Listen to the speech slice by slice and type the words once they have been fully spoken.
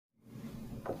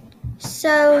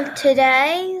So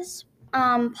today's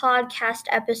podcast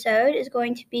episode is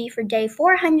going to be for day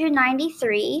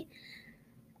 493,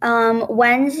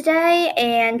 Wednesday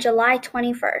and July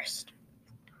 21st.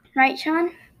 Right,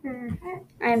 Sean? Mm-hmm.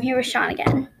 I'm here with Sean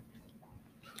again.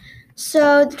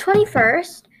 So the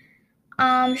 21st,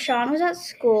 Sean was at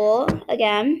school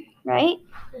again, right?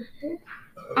 Mm-hmm.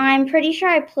 I'm pretty sure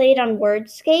I played on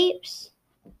Wordscapes.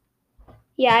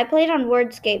 Yeah, I played on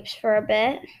Wordscapes for a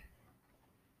bit.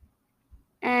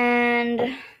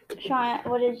 And Sean,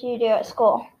 what did you do at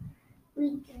school?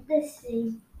 We did the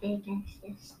same thing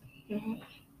as yesterday.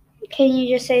 Can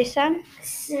you just say some?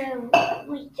 So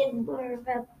we did more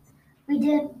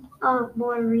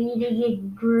reading in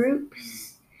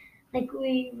groups. Like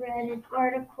we read an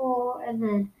article and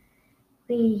then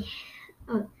we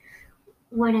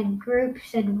went in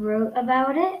groups and wrote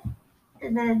about it.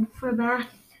 And then for math,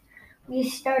 we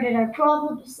started our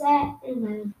problem set and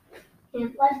then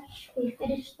at lunch we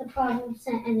finished the problem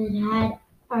set and then had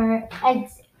our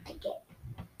exit ticket.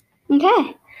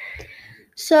 Okay.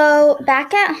 So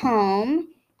back at home,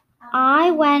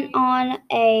 I went on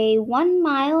a 1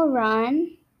 mile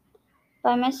run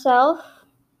by myself.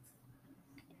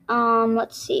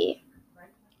 Let's see.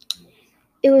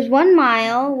 It was 1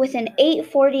 mile with an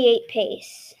 8:48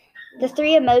 pace. The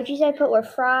 3 emojis I put were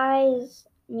fries,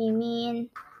 me mean,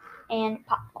 and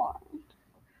popcorn.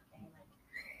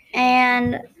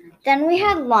 And then we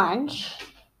had lunch.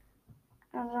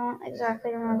 I don't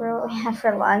exactly remember what we had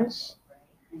for lunch.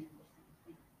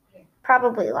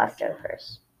 Probably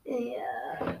leftovers.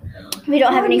 Yeah. We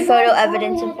don't have any photo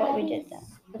evidence of what we did then.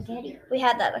 Spaghetti. We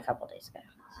had that a couple days ago.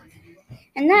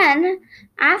 And then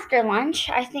after lunch,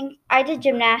 I think I did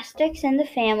gymnastics in the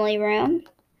family room.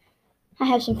 I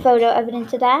have some photo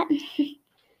evidence of that.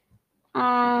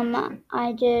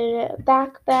 I did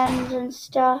back bends and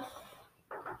stuff.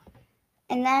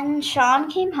 And then Sean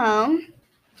came home,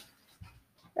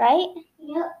 right?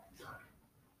 Yep.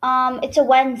 It's a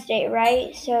Wednesday,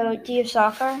 right? So do you have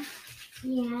soccer?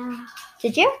 Yeah.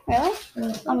 Did you? Really?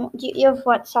 You have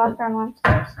what, soccer on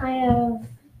Wednesdays? I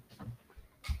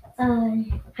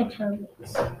have Potomac.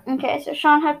 Okay, so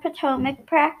Sean had Potomac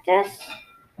practice.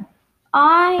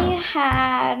 I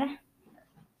had...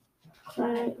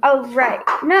 oh, right.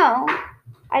 No.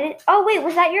 I didn't... Oh, wait,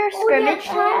 was that your scrimmage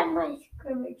I time? had my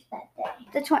scrimmage that day.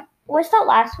 Was that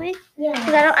last week? Yeah.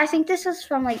 Because I think this was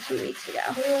from like 2 weeks ago.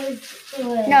 It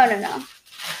was. No.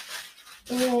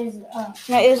 It was.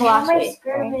 No, it was last my week.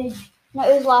 scrimmage. Right? No,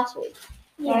 it was last week.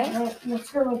 Yeah, my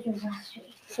scrimmage was last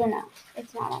week. So no,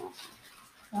 it's not on this.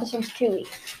 This one's 2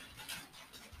 weeks.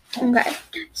 Okay.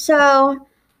 So,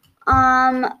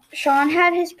 Sean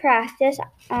had his practice.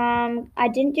 I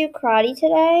didn't do karate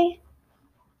today.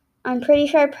 I'm pretty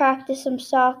sure I practiced some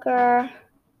soccer.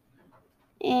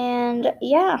 And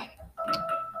yeah,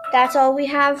 that's all we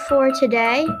have for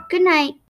today. Good night.